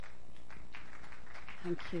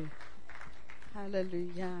Thank you.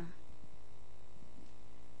 Hallelujah.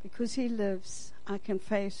 Because he lives, I can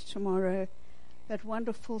face tomorrow. That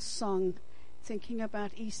wonderful song, thinking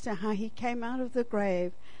about Easter, how he came out of the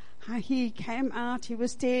grave, how he came out, he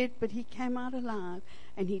was dead, but he came out alive,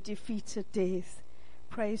 and he defeated death.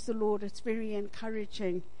 Praise the Lord. It's very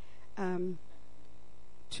encouraging to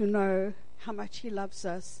know how much he loves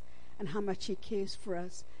us and how much he cares for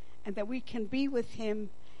us, and that we can be with him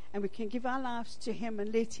and we can give our lives to him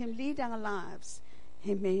and let him lead our lives.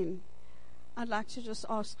 Amen. I'd like to just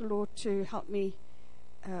ask the Lord to help me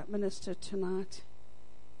minister tonight.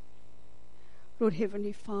 Lord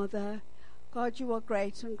Heavenly Father, God, you are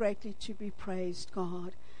great and greatly to be praised,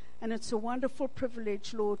 God. And it's a wonderful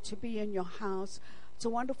privilege, Lord, to be in your house. It's a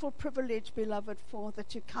wonderful privilege, beloved Father,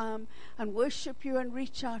 to come and worship you and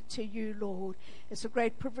reach out to you, Lord. It's a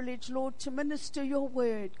great privilege, Lord, to minister your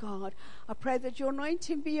word, God. I pray that your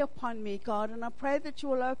anointing be upon me, God, and I pray that you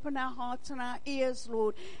will open our hearts and our ears,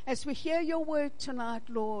 Lord, as we hear your word tonight,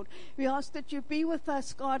 Lord. We ask that you be with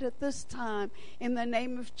us, God, at this time, in the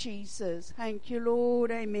name of Jesus. Thank you, Lord.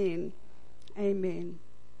 Amen. Amen.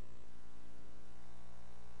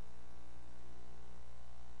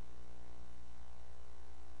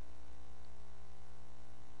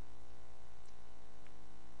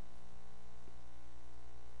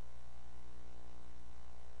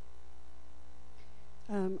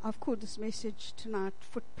 I've called this message tonight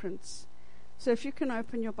Footprints. So if you can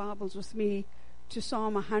open your Bibles with me to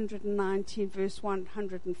Psalm 119, verse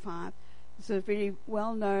 105. It's a very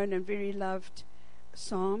well-known and very loved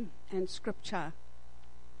psalm and scripture.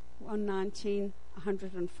 119,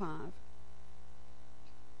 105.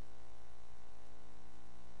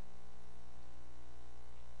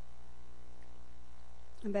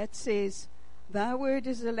 And that says, Thy word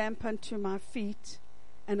is a lamp unto my feet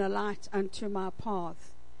and a light unto my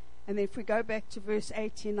path. And if we go back to verse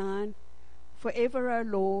 89, forever, O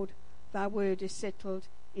Lord, thy word is settled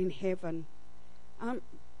in heaven.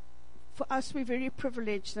 For us, we're very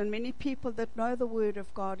privileged, and many people that know the word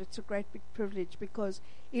of God, it's a great big privilege because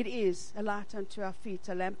it is a light unto our feet,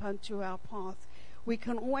 a lamp unto our path. We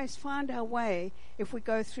can always find our way if we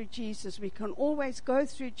go through Jesus. We can always go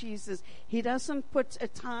through Jesus. He doesn't put a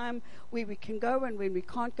time where we can go and when we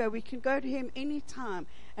can't go. We can go to him any time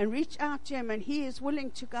and reach out to him, and he is willing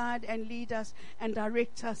to guide and lead us and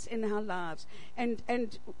direct us in our lives. And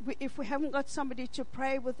if we haven't got somebody to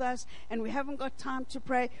pray with us and we haven't got time to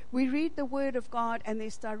pray, we read the word of God, and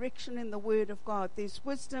there's direction in the word of God. There's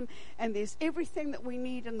wisdom and there's everything that we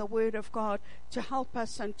need in the word of God to help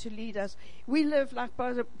us and to lead us. We live like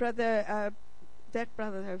brother over there,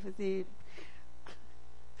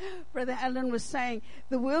 Brother Alan was saying,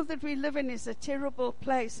 the world that we live in is a terrible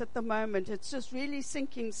place at the moment. It's just really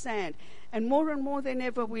sinking sand. And more than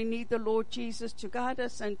ever, we need the Lord Jesus to guide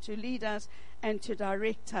us and to lead us and to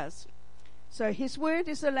direct us. So his word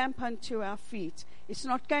is a lamp unto our feet. It's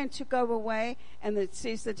not going to go away, and it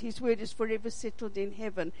says that his word is forever settled in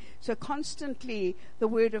heaven. So constantly, the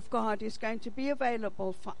word of God is going to be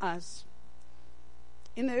available for us.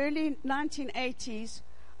 In the early 1980s,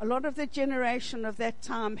 a lot of the generation of that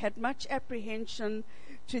time had much apprehension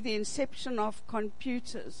to the inception of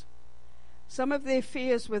computers. Some of their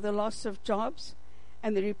fears were the loss of jobs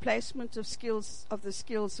and the replacement of the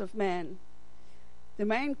skills of man. The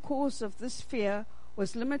main cause of this fear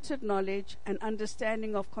was limited knowledge and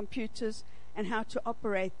understanding of computers and how to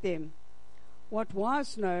operate them. What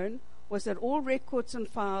was known was that all records and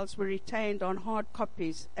files were retained on hard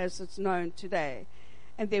copies, as it's known today.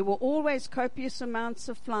 And there were always copious amounts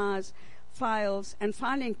of files and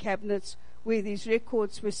filing cabinets where these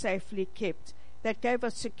records were safely kept. That gave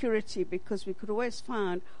us security because we could always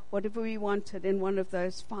find whatever we wanted in one of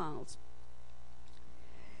those files.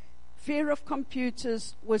 Fear of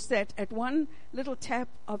computers was that at one little tap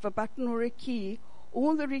of a button or a key,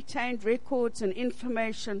 all the retained records and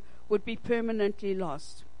information would be permanently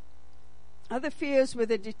lost. Other fears were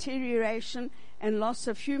the deterioration and loss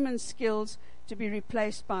of human skills to be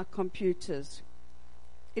replaced by computers.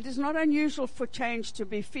 It is not unusual for change to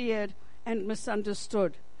be feared and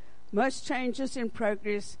misunderstood. Most changes in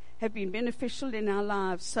progress have been beneficial in our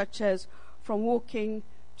lives, such as from walking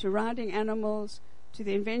to riding animals, to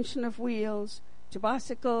the invention of wheels, to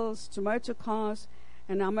bicycles, to motor cars,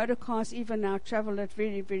 and our motor cars even now travel at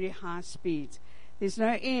very, very high speeds. There's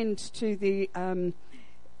no end to the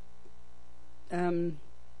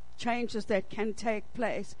changes that can take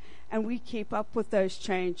place, and we keep up with those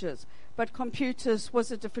changes. But computers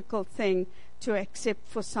was a difficult thing to accept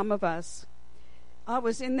for some of us. I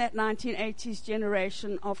was in that 1980s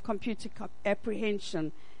generation of computer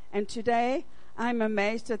apprehension, and today I'm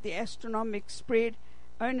amazed at the astronomical spread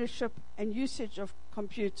ownership and usage of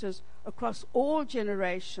computers across all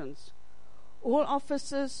generations. All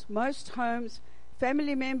offices, most homes,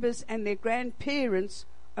 family members and their grandparents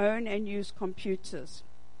own and use computers.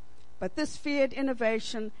 But this feared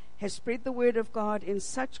innovation has spread the word of God in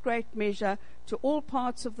such great measure to all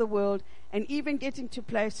parts of the world, and even getting to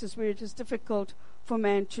places where it is difficult for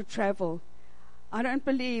man to travel. I don't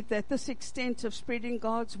believe that this extent of spreading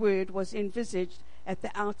God's word was envisaged at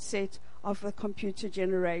the outset of the computer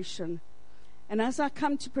generation. And as I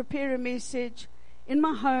come to prepare a message, in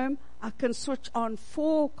my home, I can switch on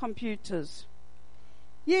 4 computers.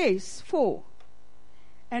 Yes, 4.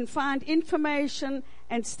 And find information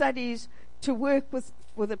and studies to work with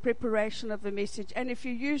for the preparation of the message. And if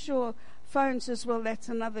you use your phones as well, that's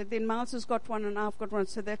another. Then Miles has got one and I've got one,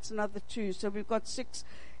 so that's another 2. So we've got six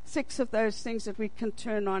of those things that we can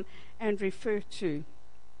turn on and refer to.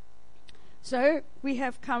 So we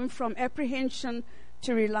have come from apprehension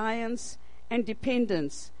to reliance and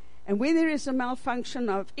dependence. And when there is a malfunction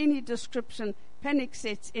of any description, panic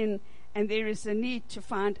sets in, and there is a need to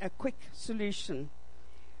find a quick solution.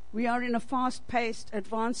 We are in a fast-paced,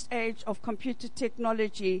 advanced age of computer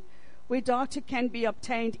technology where data can be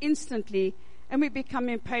obtained instantly, and we become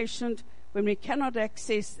impatient when we cannot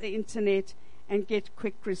access the internet and get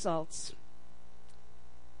quick results.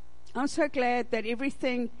 I'm so glad that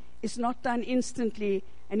everything is not done instantly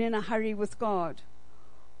and in a hurry with God.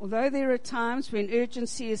 Although there are times when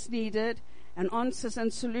urgency is needed and answers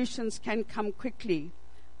and solutions can come quickly,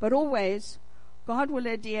 but always God will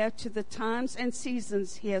adhere to the times and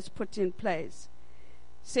seasons he has put in place.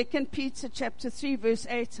 2 Peter chapter 3 verse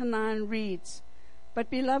 8 and 9 reads, "But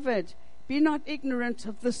beloved, be not ignorant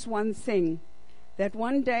of this one thing, that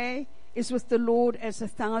one day is with the Lord as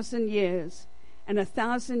 1,000 years, and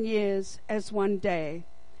 1,000 years as one day.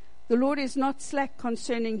 The Lord is not slack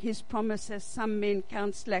concerning his promise, as some men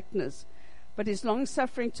count slackness, but is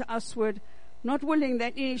long-suffering to usward, not willing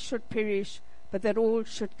that any should perish, but that all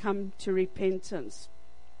should come to repentance."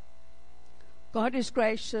 God is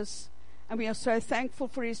gracious, and we are so thankful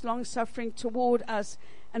for his long-suffering toward us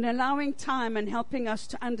and allowing time and helping us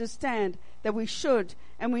to understand that we should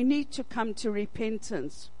and we need to come to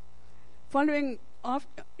repentance. Following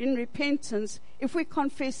in repentance, if we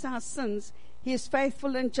confess our sins, he is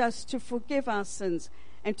faithful and just to forgive our sins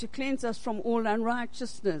and to cleanse us from all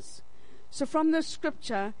unrighteousness. So from the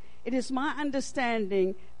scripture, it is my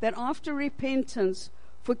understanding that after repentance,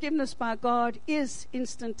 forgiveness by God is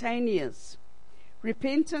instantaneous.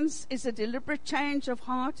 Repentance is a deliberate change of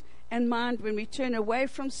heart and mind when we turn away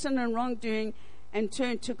from sin and wrongdoing and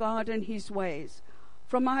turn to God and his ways.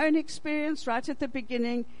 From my own experience, right at the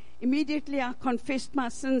beginning, immediately I confessed my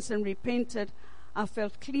sins and repented. I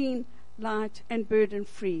felt clean, light, and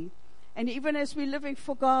burden-free. And even as we're living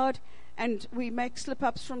for God and we make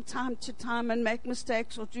slip-ups from time to time and make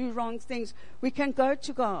mistakes or do wrong things, we can go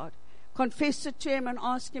to God, confess it to him, and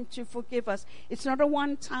ask him to forgive us. It's not a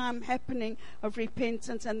one-time happening of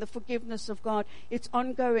repentance and the forgiveness of God. It's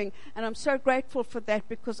ongoing. And I'm so grateful for that,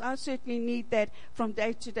 because I certainly need that from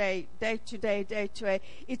day to day, day to day, day to day.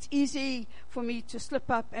 It's easy for me to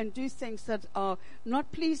slip up and do things that are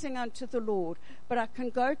not pleasing unto the Lord. But I can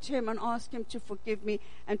go to him and ask him to forgive me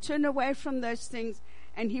and turn away from those things,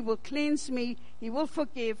 and he will cleanse me. He will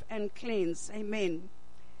forgive and cleanse. Amen.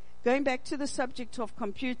 Going back to the subject of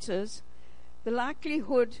computers, the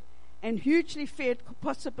likelihood and hugely feared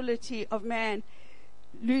possibility of man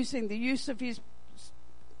losing the use of his,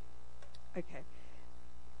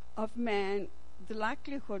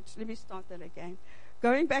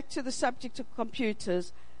 Going back to the subject of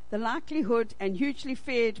computers, the likelihood and hugely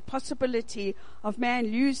feared possibility of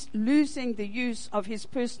man losing the use of his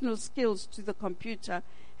personal skills to the computer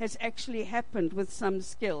has actually happened with some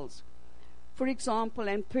skills. For example,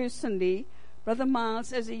 and personally, Brother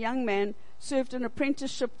Miles, as a young man, served an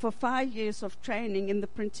apprenticeship for 5 years of training in the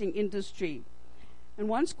printing industry. And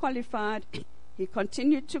once qualified, he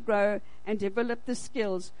continued to grow and develop the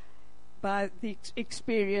skills by the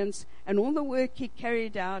experience, and all the work he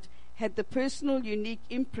carried out had the personal, unique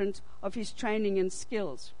imprint of his training and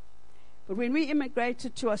skills. But when we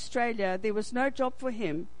immigrated to Australia, there was no job for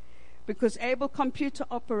him because able computer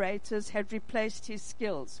operators had replaced his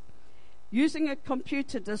skills. Using a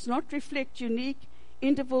computer does not reflect unique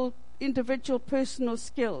individual personal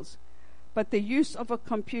skills, but the use of a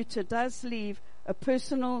computer does leave a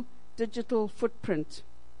personal digital footprint.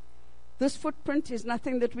 This footprint is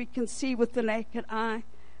nothing that we can see with the naked eye,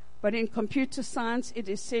 but in computer science it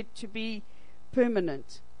is said to be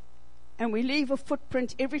permanent. And we leave a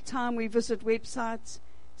footprint every time we visit websites,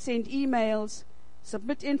 send emails,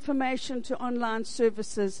 submit information to online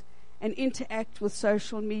services, and interact with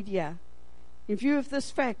social media. In view of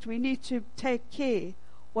this fact, we need to take care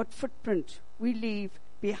what footprint we leave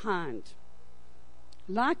behind.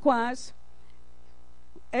 Likewise,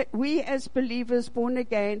 we as believers born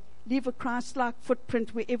again leave a Christ-like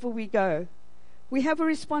footprint wherever we go. We have a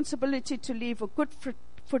responsibility to leave a good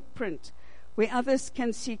footprint where others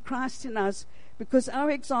can see Christ in us, because our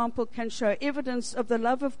example can show evidence of the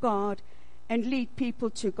love of God and lead people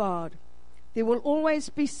to God. There will always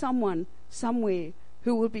be someone, somewhere,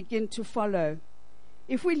 who will begin to follow.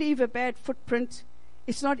 If we leave a bad footprint,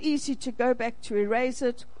 it's not easy to go back to erase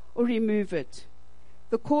it or remove it.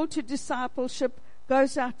 The call to discipleship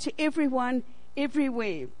goes out to everyone,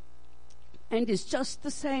 everywhere, and is just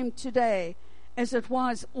the same today as it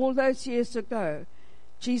was all those years ago.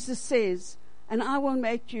 Jesus says, "And I will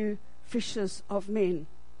make you fishers of men."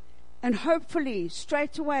 And hopefully,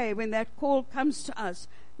 straight away, when that call comes to us,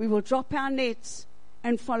 we will drop our nets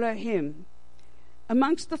and follow him.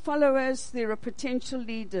 Amongst the followers, there are potential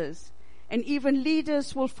leaders, and even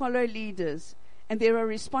leaders will follow leaders. And there are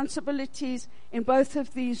responsibilities in both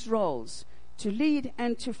of these roles, to lead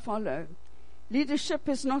and to follow. Leadership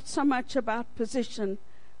is not so much about position,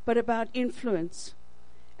 but about influence.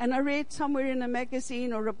 And I read somewhere in a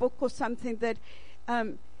magazine or a book or something that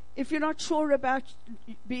if you're not sure about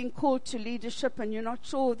being called to leadership and you're not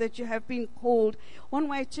sure that you have been called, one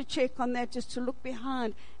way to check on that is to look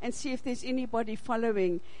behind and see if there's anybody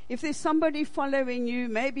following. If there's somebody following you,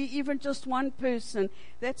 maybe even just one person,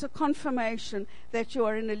 that's a confirmation that you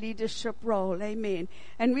are in a leadership role. Amen.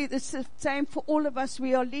 And it's the same for all of us.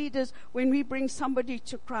 We are leaders when we bring somebody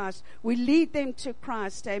to Christ. We lead them to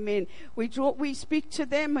Christ. Amen. We speak to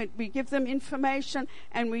them, and we give them information,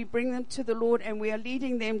 and we bring them to the Lord, and we are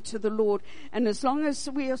leading them to the Lord. And as long as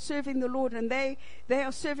we are serving the Lord and they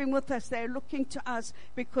are serving with us, they are looking to us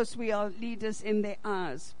because we are leaders in their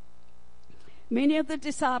eyes. Many of the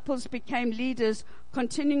disciples became leaders,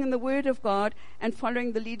 continuing in the Word of God and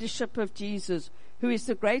following the leadership of Jesus, who is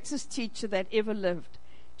the greatest teacher that ever lived.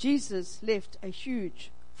 Jesus left a huge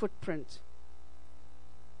footprint.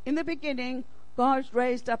 In the beginning, God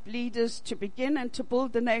raised up leaders to begin and to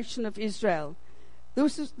build the nation of Israel.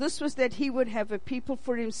 This was that he would have a people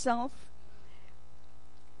for himself,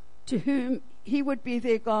 to whom he would be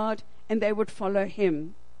their God, and they would follow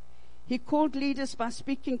him. He called leaders by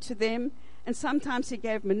speaking to them, and sometimes he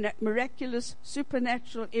gave miraculous,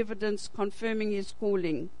 supernatural evidence confirming his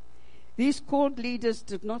calling. These called leaders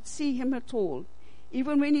did not see him at all,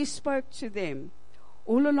 even when he spoke to them.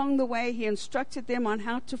 All along the way, he instructed them on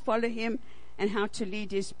how to follow him and how to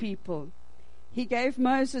lead his people. He gave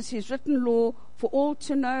Moses his written law for all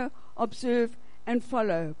to know, observe, and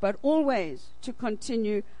follow, but always to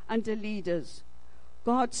continue under leaders.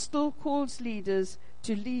 God still calls leaders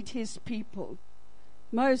to lead his people.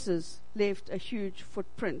 Moses left a huge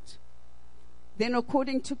footprint. Then,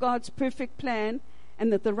 according to God's perfect plan,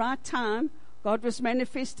 and at the right time, God was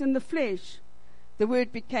manifest in the flesh. The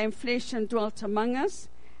Word became flesh and dwelt among us,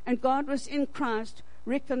 and God was in Christ,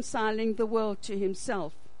 reconciling the world to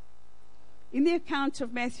himself. In the account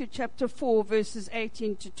of Matthew chapter 4, verses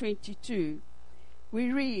 18 to 22,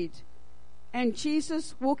 we read, "And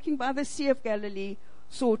Jesus, walking by the Sea of Galilee,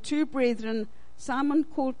 saw two brethren, Simon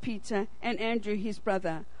called Peter, and Andrew his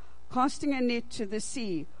brother, casting a net to the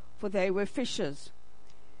sea, for they were fishers.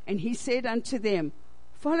 And he said unto them,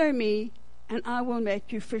 Follow me, and I will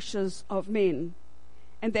make you fishers of men.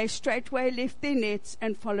 And they straightway left their nets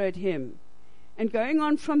and followed him. And going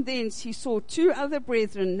on from thence, he saw two other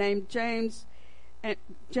brethren named James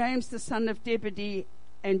the son of Zebedee,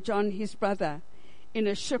 and John his brother, in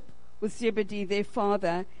a ship with Zebedee their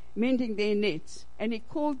father, mending their nets. And he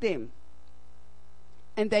called them.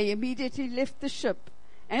 And they immediately left the ship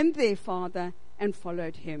and their father and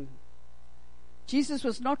followed him." Jesus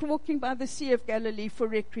was not walking by the Sea of Galilee for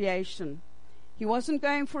recreation. He wasn't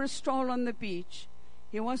going for a stroll on the beach.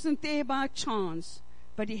 He wasn't there by chance,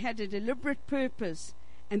 but he had a deliberate purpose,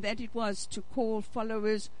 and that it was to call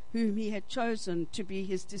followers whom he had chosen to be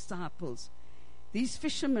his disciples. These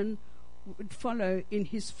fishermen would follow in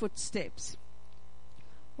his footsteps.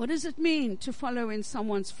 What does it mean to follow in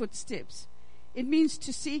someone's footsteps? It means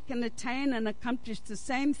to seek and attain and accomplish the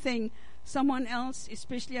same thing someone else,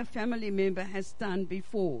 especially a family member, has done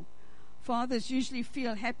before. Fathers usually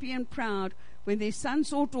feel happy and proud when their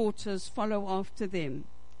sons or daughters follow after them.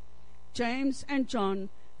 James and John,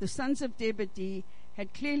 the sons of Zebedee,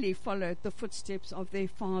 had clearly followed the footsteps of their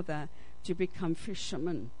father to become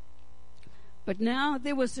fishermen. But now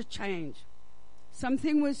there was a change.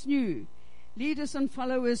 Something was new. Leaders and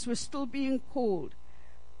followers were still being called.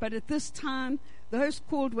 But at this time, those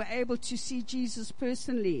called were able to see Jesus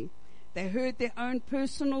personally. They heard their own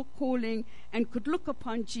personal calling and could look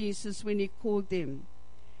upon Jesus when he called them.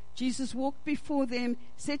 Jesus walked before them,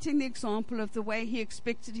 setting the example of the way he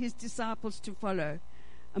expected his disciples to follow.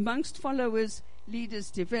 Amongst followers,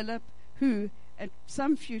 leaders develop who, at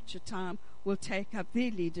some future time, will take up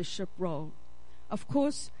their leadership role. Of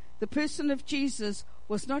course, the person of Jesus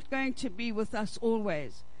was not going to be with us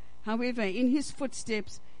always. However, in his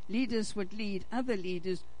footsteps, leaders would lead other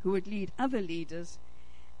leaders who would lead other leaders.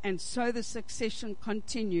 And so the succession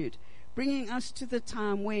continued, bringing us to the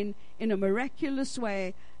time when, in a miraculous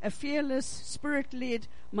way, a fearless, spirit-led,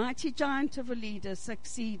 mighty giant of a leader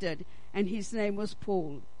succeeded, and his name was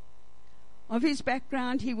Paul. Of his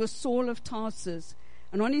background, he was Saul of Tarsus,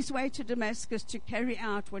 and on his way to Damascus to carry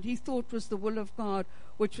out what he thought was the will of God,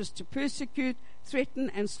 which was to persecute,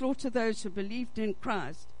 threaten, and slaughter those who believed in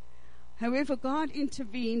Christ. However, God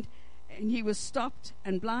intervened, and he was stopped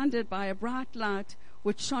and blinded by a bright light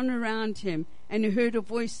which shone around him, and he heard a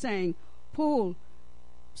voice saying, Paul,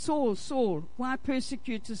 Saul, Saul, why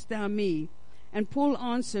persecutest thou me? And Paul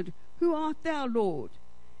answered, Who art thou, Lord?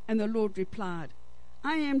 And the Lord replied,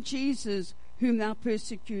 I am Jesus, whom thou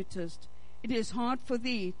persecutest. It is hard for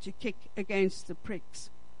thee to kick against the pricks.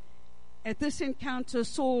 At this encounter,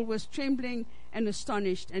 Saul was trembling and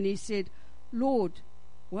astonished, and he said, Lord,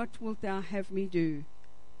 what wilt thou have me do?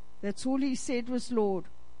 That's all he said was, Lord,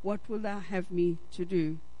 what wilt thou have me to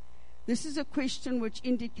do? This is a question which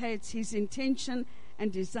indicates his intention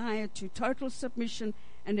and desire to total submission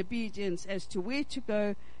and obedience as to where to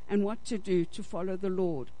go and what to do to follow the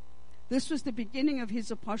Lord. This was the beginning of his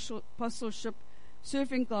apostleship,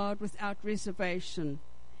 serving God without reservation.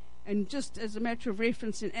 And just as a matter of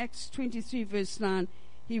reference, in Acts 23 verse 9,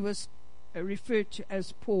 he was referred to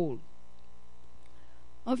as Paul.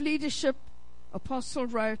 Of leadership, Apostle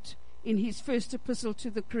wrote in his first epistle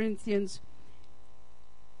to the Corinthians,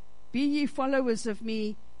 Be ye followers of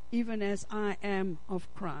me, even as I am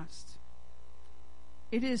of Christ.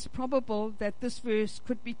 It is probable that this verse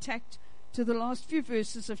could be tacked to the last few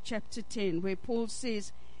verses of chapter 10, where Paul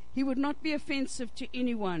says he would not be offensive to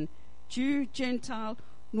anyone, Jew, Gentile,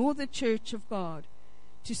 nor the church of God,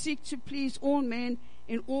 to seek to please all men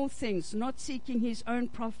in all things, not seeking his own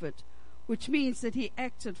profit, which means that he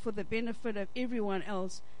acted for the benefit of everyone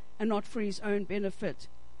else and not for his own benefit.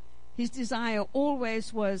 His desire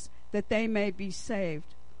always was that they may be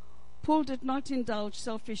saved. Paul did not indulge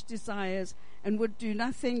selfish desires and would do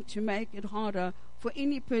nothing to make it harder for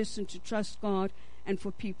any person to trust God and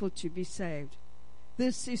for people to be saved.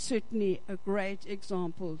 This is certainly a great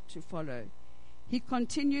example to follow. He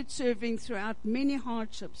continued serving throughout many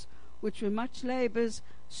hardships, which were much labors,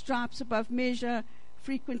 stripes above measure,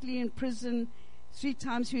 frequently in prison. 3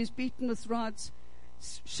 times he was beaten with rods,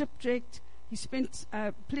 shipwrecked. He spent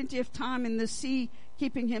plenty of time in the sea,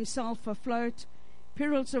 keeping himself afloat,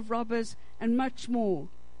 perils of robbers, and much more.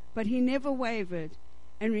 But he never wavered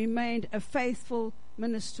and remained a faithful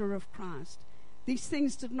minister of Christ. These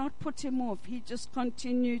things did not put him off. He just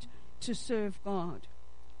continued to serve God.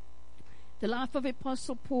 The life of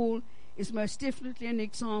Apostle Paul is most definitely an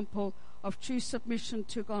example of true submission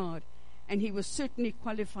to God, and he was certainly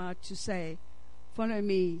qualified to say, Follow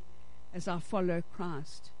me as I follow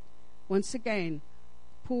Christ. Once again,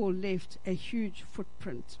 Paul left a huge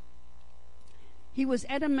footprint. He was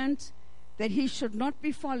adamant that he should not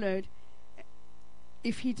be followed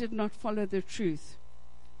if he did not follow the truth.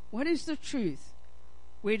 What is the truth?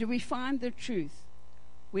 Where do we find the truth?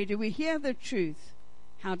 Where do we hear the truth?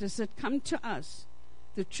 How does it come to us?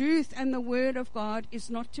 The truth and the word of God is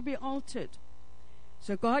not to be altered.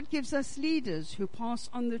 So God gives us leaders who pass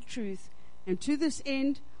on the truth. And to this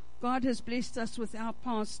end, God has blessed us with our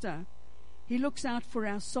pastor. He looks out for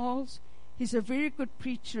our souls. He's a very good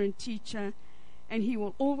preacher and teacher. And he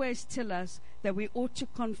will always tell us that we ought to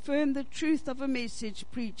confirm the truth of a message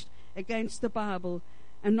preached against the Bible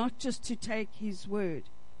and not just to take his word.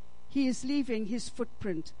 He is leaving his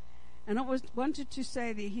footprint. And I wanted to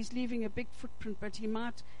say that he's leaving a big footprint, but he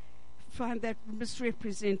might find that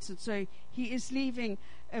misrepresented. So he is leaving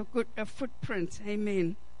a footprint.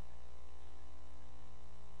 Amen.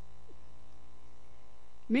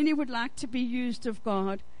 Many would like to be used of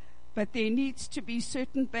God, but there needs to be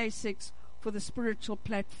certain basics for the spiritual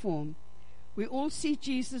platform. We all see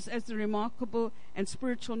Jesus as the remarkable and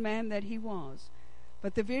spiritual man that he was,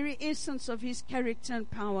 but the very essence of his character and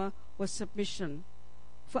power was submission.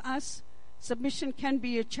 For us, submission can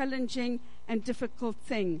be a challenging and difficult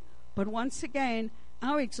thing, but once again,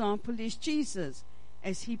 our example is Jesus,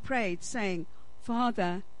 as he prayed, saying,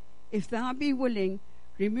 Father, if thou be willing,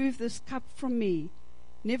 remove this cup from me.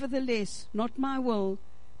 Nevertheless, not my will,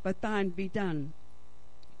 but thine be done.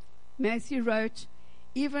 Matthew wrote,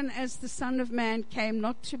 even as the Son of Man came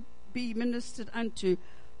not to be ministered unto,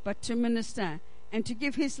 but to minister, and to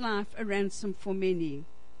give his life a ransom for many.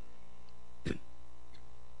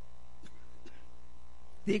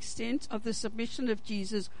 The extent of the submission of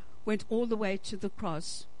Jesus went all the way to the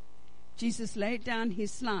cross. Jesus laid down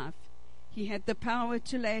his life. He had the power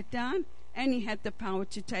to lay it down, and he had the power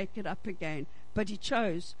to take it up again, but he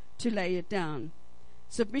chose to lay it down.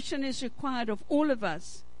 Submission is required of all of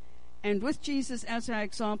us, and with Jesus as our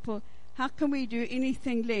example, how can we do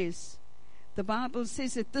anything less? The Bible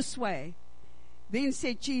says it this way. Then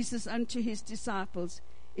said Jesus unto his disciples,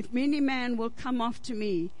 if any man will come after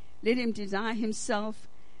me, let him deny himself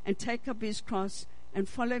and take up his cross and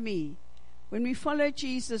follow me. When we follow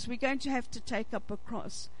Jesus, we're going to have to take up a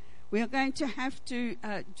cross. We are going to have to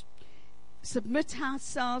submit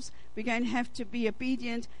ourselves. We're going to have to be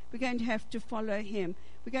obedient. We're going to have to follow him.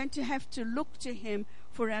 We're going to have to look to him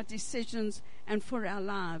for our decisions and for our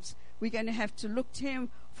lives. We're going to have to look to him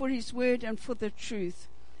for his word and for the truth.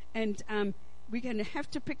 And we're going to have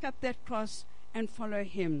to pick up that cross and follow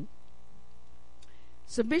him.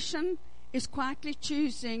 Submission is quietly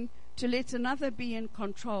choosing to let another be in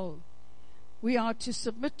control. We are to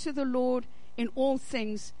submit to the Lord in all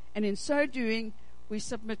things, and in so doing, we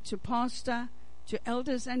submit to pastor, to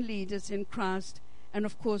elders and leaders in Christ, and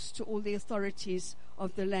of course to all the authorities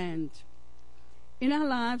of the land. In our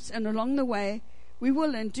lives and along the way, we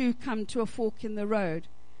will and do come to a fork in the road,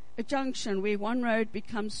 a junction where one road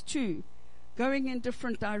becomes two, going in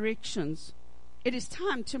different directions. It is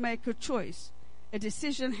time to make a choice. A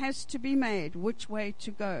decision has to be made which way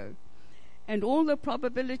to go. And all the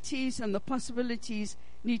probabilities and the possibilities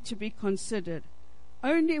need to be considered.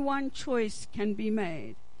 Only one choice can be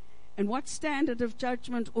made. And what standard of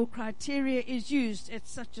judgment or criteria is used at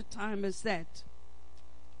such a time as that?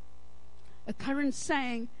 A current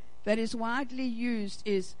saying that is widely used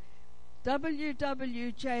is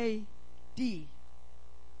WWJD.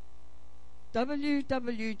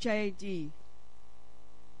 WWJD.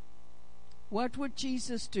 What would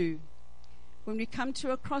Jesus do? When we come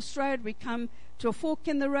to a crossroad, we come to a fork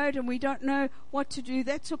in the road and we don't know what to do.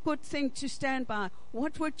 That's a good thing to stand by.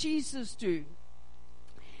 What would Jesus do?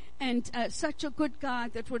 And such a good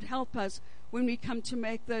guide that would help us when we come to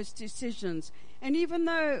make those decisions. And even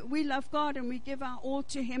though we love God and we give our all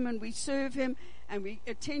to him and we serve him and we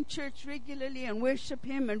attend church regularly and worship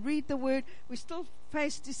him and read the word, we still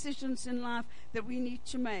face decisions in life that we need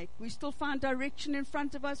to make. We still find direction in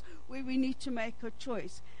front of us where we need to make a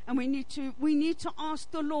choice. And we need to ask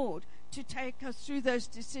the Lord to take us through those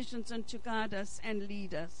decisions and to guide us and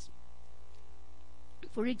lead us.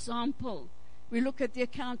 For example, we look at the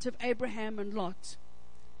account of Abraham and Lot.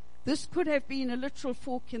 This could have been a literal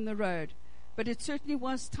fork in the road, but it certainly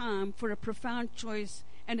was time for a profound choice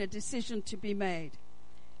and a decision to be made.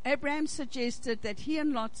 Abraham suggested that he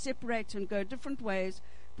and Lot separate and go different ways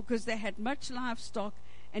because they had much livestock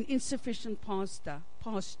and insufficient pasture.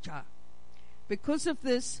 Because of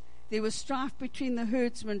this, there was strife between the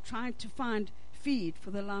herdsmen trying to find feed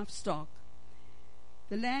for the livestock.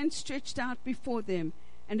 The land stretched out before them,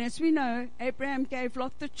 and as we know, Abraham gave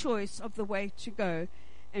Lot the choice of the way to go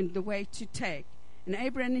and the way to take. And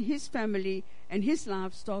Abraham and his family and his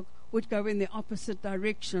livestock would go in the opposite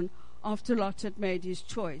direction after Lot had made his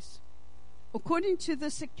choice. According to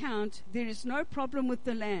this account, there is no problem with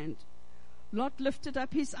the land. Lot lifted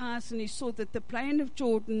up his eyes and he saw that the plain of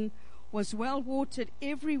Jordan was well watered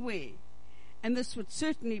everywhere, and this would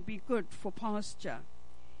certainly be good for pasture.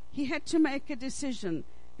 He had to make a decision.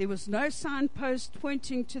 There was no signpost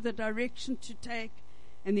pointing to the direction to take,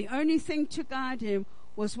 and the only thing to guide him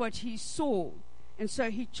was what he saw, and so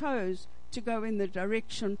he chose to go in the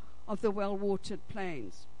direction of the well-watered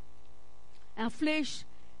plains. Our flesh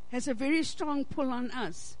has a very strong pull on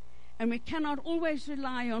us, and we cannot always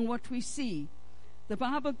rely on what we see. The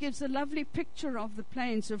Bible gives a lovely picture of the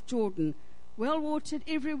plains of Jordan, well-watered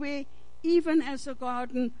everywhere, even as a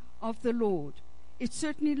garden of the Lord. It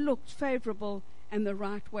certainly looked favorable and the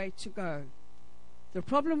right way to go. The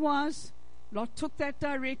problem was, Lot took that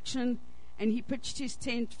direction and he pitched his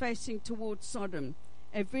tent facing towards Sodom,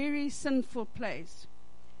 a very sinful place.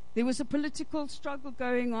 There was a political struggle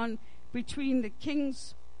going on between the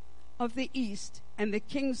kings of the east and the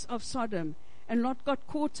kings of Sodom, and Lot got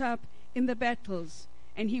caught up in the battles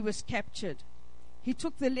and he was captured. It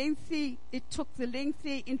took the lengthy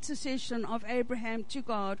intercession of Abraham to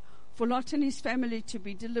God for Lot and his family to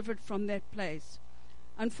be delivered from that place.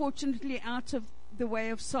 Unfortunately, out of the way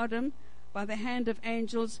of Sodom, by the hand of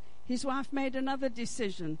angels, his wife made another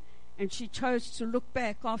decision, and she chose to look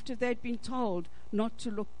back after they'd been told not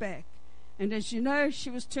to look back. And as you know, she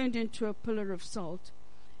was turned into a pillar of salt.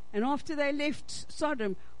 And after they left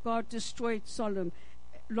Sodom, God destroyed Sodom.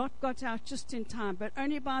 Lot got out just in time, but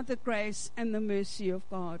only by the grace and the mercy of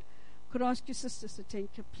God. Could I ask you, Sister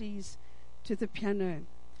Satenka, please, to the piano.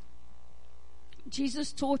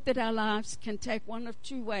 Jesus taught that our lives can take one of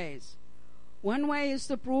two ways. One way is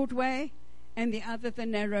the broad way, and the other the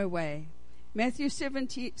narrow way. Matthew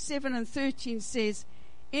 7:13 says,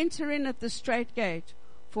 "Enter in at the straight gate,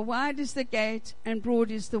 for wide is the gate, and broad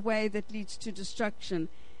is the way that leads to destruction,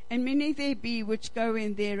 and many there be which go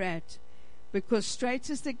in thereat. Because strait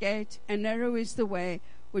is the gate, and narrow is the way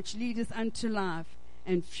which leadeth unto life,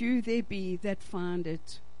 and few there be that find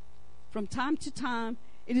it." From time to time,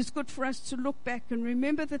 it is good for us to look back and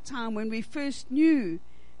remember the time when we first knew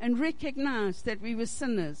and recognized that we were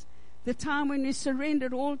sinners. The time when we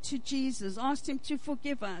surrendered all to Jesus, asked Him to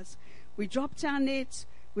forgive us. We dropped our nets,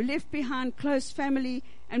 we left behind close family,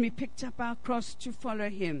 and we picked up our cross to follow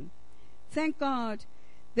Him. Thank God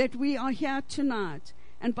that we are here tonight,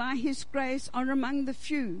 and by His grace are among the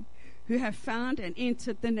few who have found and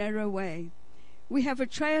entered the narrow way. We have a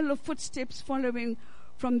trail of footsteps following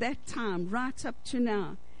from that time right up to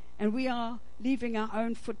now, and we are leaving our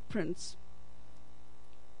own footprints.